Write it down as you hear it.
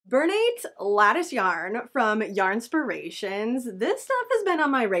Burnate lattice yarn from Yarnspirations. This stuff has been on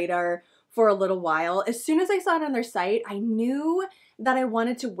my radar for a little while. As soon as I saw it on their site, I knew that I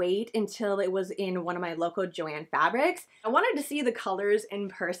wanted to wait until it was in one of my local Joann fabrics. I wanted to see the colors in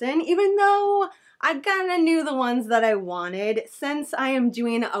person, even though I kind of knew the ones that I wanted. Since I am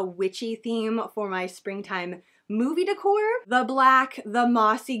doing a witchy theme for my springtime movie decor, the black, the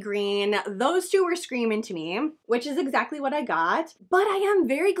mossy green, those two were screaming to me, which is exactly what I got. But I am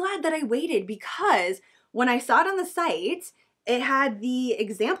very glad that I waited, because when I saw it on the site, it had the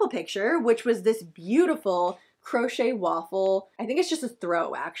example picture, which was this beautiful crochet waffle. I think it's just a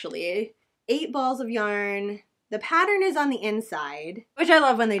throw, actually. 8 balls of yarn. The pattern is on the inside, which I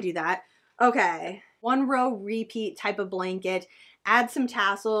love when they do that. Okay, 1 row repeat type of blanket. Add some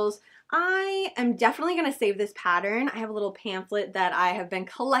tassels. I am definitely going to save this pattern. I have a little pamphlet that I have been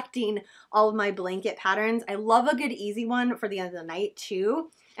collecting all of my blanket patterns. I love a good easy one for the end of the night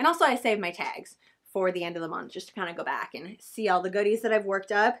too. And also I saved my tags for the end of the month, just to kind of go back and see all the goodies that I've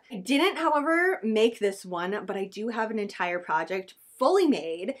worked up. I didn't, however, make this one, but I do have an entire project fully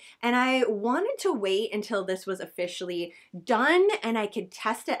made, and I wanted to wait until this was officially done and I could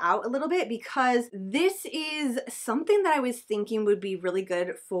test it out a little bit, because this is something that I was thinking would be really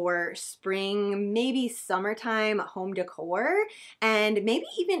good for spring, maybe summertime home decor, and maybe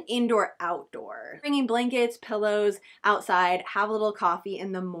even indoor outdoor. Bringing blankets, pillows outside, have a little coffee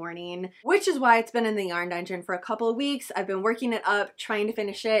in the morning, which is why it's been in the yarn dungeon for a couple of weeks. I've been working it up, trying to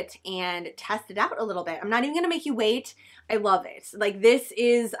finish it and test it out a little bit. I'm not even gonna make you wait. I love it. Like, this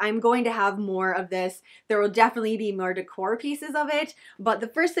is, I'm going to have more of this. There will definitely be more decor pieces of it, but the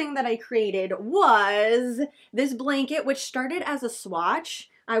first thing that I created was this blanket, which started as a swatch.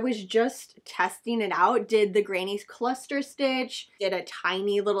 I was just testing it out, did the granny cluster stitch, did a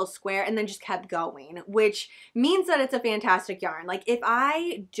tiny little square, and then just kept going, which means that it's a fantastic yarn. Like, if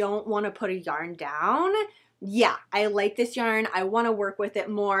I don't want to put a yarn down, yeah, I like this yarn. I want to work with it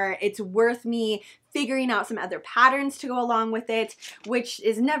more. It's worth me figuring out some other patterns to go along with it, which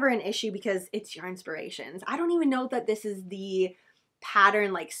is never an issue because it's Yarnspirations. I don't even know that this is the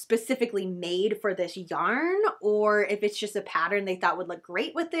pattern like specifically made for this yarn, or if it's just a pattern they thought would look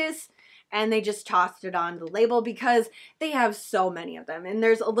great with this and they just tossed it on the label, because they have so many of them. And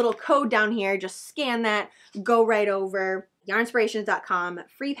there's a little code down here. Just scan that, go right over. Yarnspirations.com,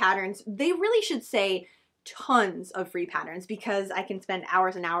 free patterns. They really should say tons of free patterns, because I can spend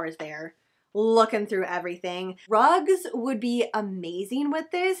hours and hours there looking through everything. Rugs would be amazing with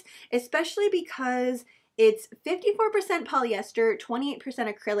this, especially because it's 54% polyester, 28%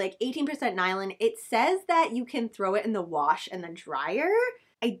 acrylic, 18% nylon. It says that you can throw it in the wash and the dryer.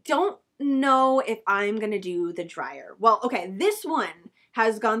 I don't know if I'm gonna do the dryer. Well, okay, this one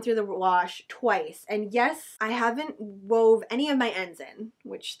has gone through the wash twice, and yes, I haven't wove any of my ends in,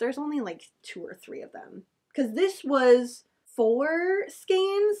 which there's only like 2 or 3 of them, because this was 4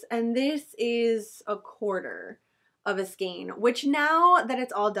 skeins and this is 1/4 of a skein, which now that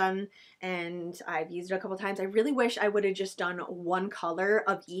it's all done and I've used it a couple times, I really wish I would have just done 1 color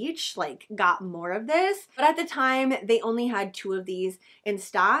of each, like got more of this. But at the time they only had 2 of these in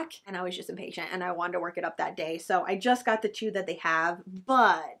stock and I was just impatient and I wanted to work it up that day. So I just got the 2 that they have, but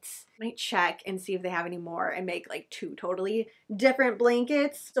I might check and see if they have any more and make like 2 totally different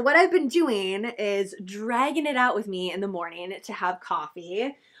blankets. So what I've been doing is dragging it out with me in the morning to have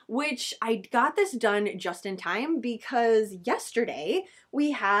coffee, which I got this done just in time because yesterday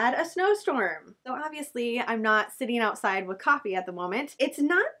we had a snowstorm. So obviously I'm not sitting outside with coffee at the moment. It's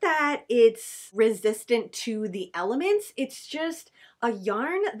not that it's resistant to the elements, it's just a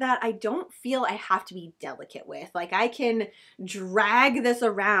yarn that I don't feel I have to be delicate with. Like, I can drag this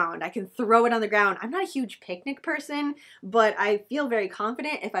around, I can throw it on the ground. I'm not a huge picnic person, but I feel very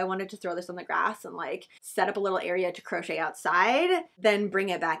confident if I wanted to throw this on the grass and like set up a little area to crochet outside, then bring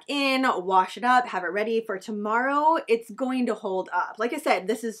it back in, wash it up, have it ready for tomorrow, it's going to hold up. Like I said,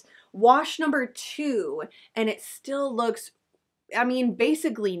 this is wash number 2 and it still looks, I mean,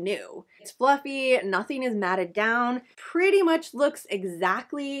 basically new. It's fluffy, nothing is matted down, pretty much looks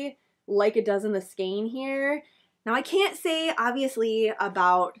exactly like it does in the skein here. Now I can't say obviously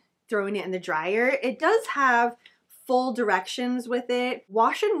about throwing it in the dryer. It does have full directions with it.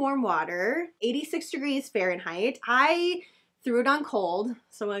 Wash in warm water, 86 degrees Fahrenheit. I threw it on cold,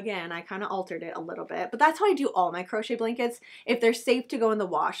 so again, I kind of altered it a little bit, but that's how I do all my crochet blankets. If they're safe to go in the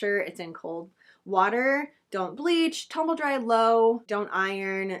washer, it's in cold water. Don't bleach, tumble dry low, don't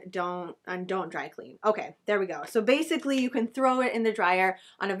iron, don't dry clean. Okay, there we go. So basically you can throw it in the dryer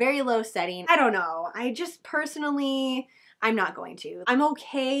on a very low setting. I don't know, I just personally, I'm not going to. I'm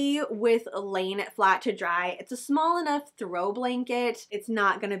okay with laying it flat to dry. It's a small enough throw blanket. It's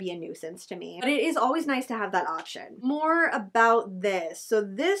not gonna be a nuisance to me, but it is always nice to have that option. More about this. So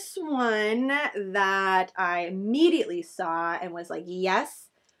this one that I immediately saw and was like, yes,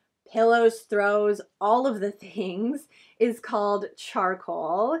 pillows, throws, all of the things, is called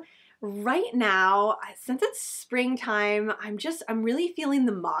charcoal. Right now, since it's springtime, I'm really feeling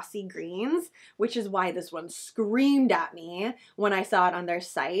the mossy greens, which is why this one screamed at me when I saw it on their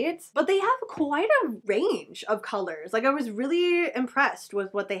site. But they have quite a range of colors. Like, I was really impressed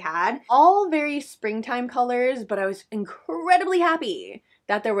with what they had. All very springtime colors, but I was incredibly happy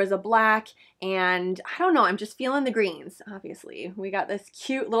that there was a black, and I don't know, I'm just feeling the greens. Obviously, we got this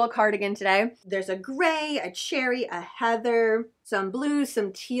cute little cardigan today. There's a gray, a cherry, a heather, some blues,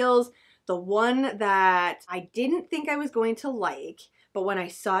 some teals. The one that I didn't think I was going to like, but when I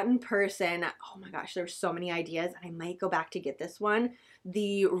saw it in person, oh my gosh, there's so many ideas, and I might go back to get this one,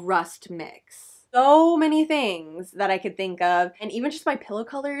 the rust mix. So many things that I could think of, and even just my pillow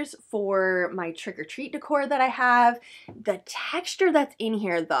colors for my trick-or-treat decor that I have. The texture that's in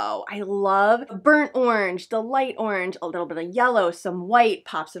here though, I love the burnt orange, the light orange, a little bit of yellow, some white,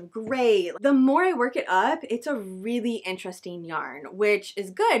 pops of gray. The more I work it up, it's a really interesting yarn, which is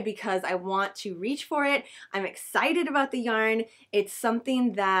good because I want to reach for it. I'm excited about the yarn. It's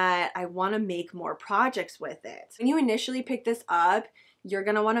something that I want to make more projects with it. When you initially pick this up, you're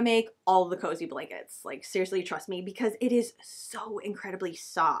gonna wanna make all the cozy blankets. Like, seriously, trust me, because it is so incredibly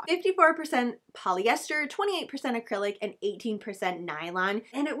soft. 54% polyester, 28% acrylic, and 18% nylon.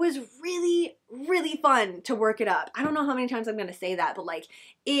 And it was really, really fun to work it up. I don't know how many times I'm gonna say that, but like,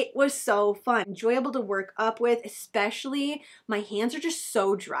 it was so fun. Enjoyable to work up with, especially my hands are just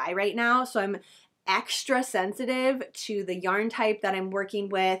so dry right now, so I'm extra sensitive to the yarn type that I'm working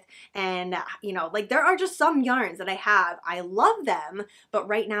with. And you know, like, there are just some yarns that I love them, but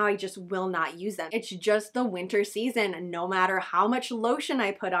right now I just will not use them. It's just the winter season, and no matter how much lotion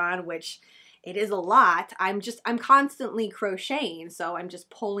I put on, which it is a lot, I'm constantly crocheting, so I'm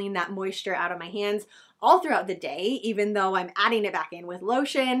just pulling that moisture out of my hands all throughout the day, even though I'm adding it back in with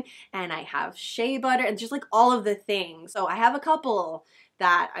lotion, and I have shea butter and just like all of the things. So I have a couple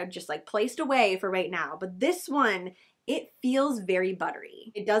that I've just like placed away for right now. But this one, it feels very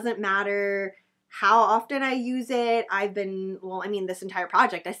buttery. It doesn't matter how often I use it. Well, I mean, this entire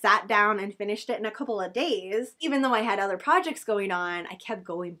project, I sat down and finished it in a couple of days. Even though I had other projects going on, I kept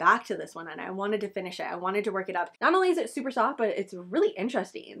going back to this one, and I wanted to finish it. I wanted to work it up. Not only is it super soft, but it's really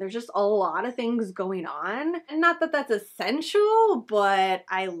interesting. There's just a lot of things going on. And not that that's essential, but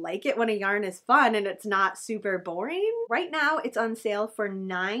I like it when a yarn is fun and it's not super boring. Right now, it's on sale for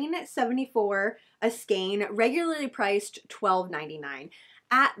 $9.74 a skein, regularly priced $12.99.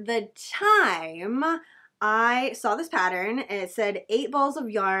 At the time, I saw this pattern and it said 8 balls of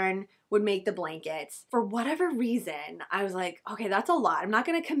yarn would make the blankets. For whatever reason, I was like, okay, that's a lot. I'm not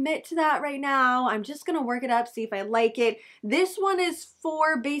gonna commit to that right now. I'm just gonna work it up, see if I like it. This one is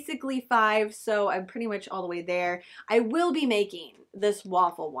 4, basically 5, so I'm pretty much all the way there. I will be making this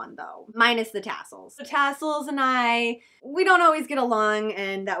waffle one though, minus the tassels. The tassels and we don't always get along,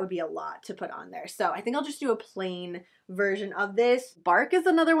 and that would be a lot to put on there. So I think I'll just do a plain version of this. Bark is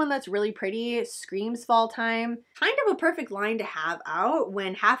another one that's really pretty, screams fall time. Kind of a perfect line to have out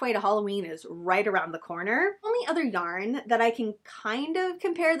when halfway to Halloween is right around the corner. Only other yarn that I can kind of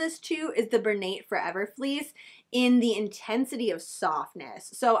compare this to is the Bernate Forever Fleece in the intensity of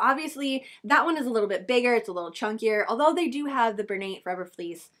softness. So obviously that one is a little bit bigger, it's a little chunkier, although they do have the Bernate Forever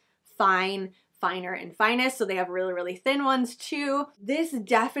Fleece finer and finest, so they have really, really thin ones too. This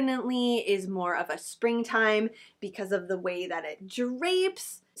definitely is more of a springtime because of the way that it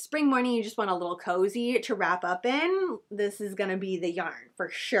drapes. Spring morning, you just want a little cozy to wrap up in. This is gonna be the yarn for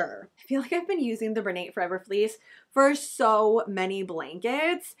sure. I feel like I've been using the Bernate Forever Fleece for so many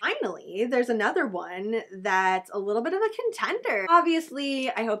blankets. Finally, there's another one that's a little bit of a contender.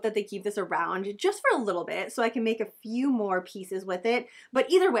 Obviously, I hope that they keep this around just for a little bit so I can make a few more pieces with it. But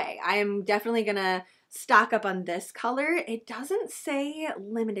either way, I am definitely gonna stock up on this color. It doesn't say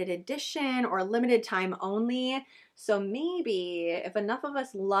limited edition or limited time only, so maybe if enough of us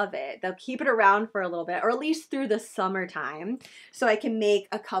love it, they'll keep it around for a little bit, or at least through the summertime, so I can make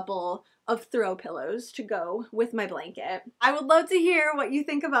a couple of throw pillows to go with my blanket. I would love to hear what you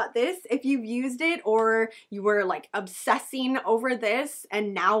think about this, if you've used it or you were like obsessing over this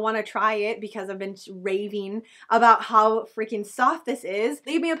and now want to try it because I've been raving about how freaking soft this is.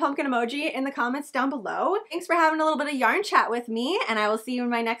 Leave me a pumpkin emoji in the comments down below. Thanks for having a little bit of yarn chat with me, and I will see you in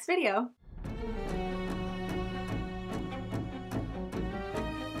my next video.